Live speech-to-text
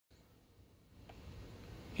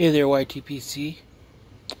Hey there, YTPC.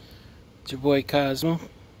 It's your boy Cosmo,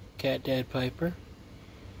 Cat Dad Piper.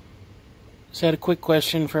 Just had a quick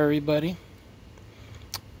question for everybody.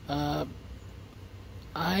 I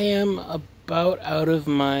am about out of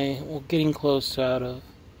my, well, getting close to out of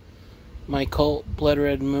my cult, Blood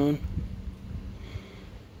Red Moon.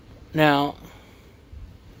 Now,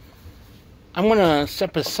 I'm going to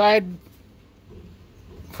step aside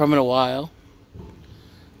from it a while.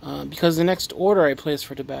 Because the next order I place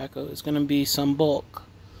for tobacco is going to be some bulk.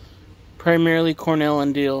 Primarily Cornell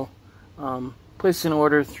and Deal. Place an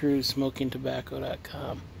order through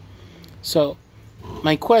smokingtobacco.com. So,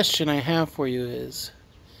 my question I have for you is,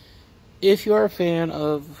 if you're a fan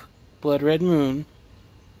of Blood Red Moon,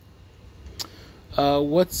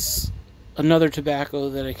 what's another tobacco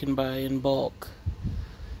that I can buy in bulk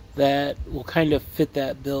that will kind of fit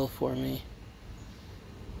that bill for me?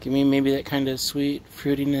 Give me maybe that kind of sweet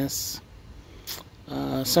fruitiness.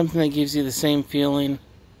 Something that gives you the same feeling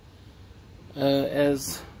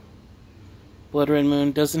as Blood Red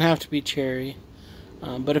Moon. Doesn't have to be cherry.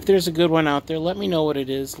 But if there's a good one out there, let me know what it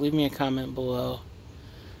is. Leave me a comment below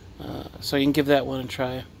so you can give that one a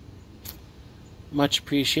try. Much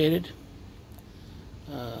appreciated.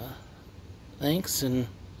 Thanks, and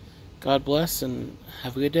God bless, and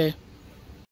have a good day.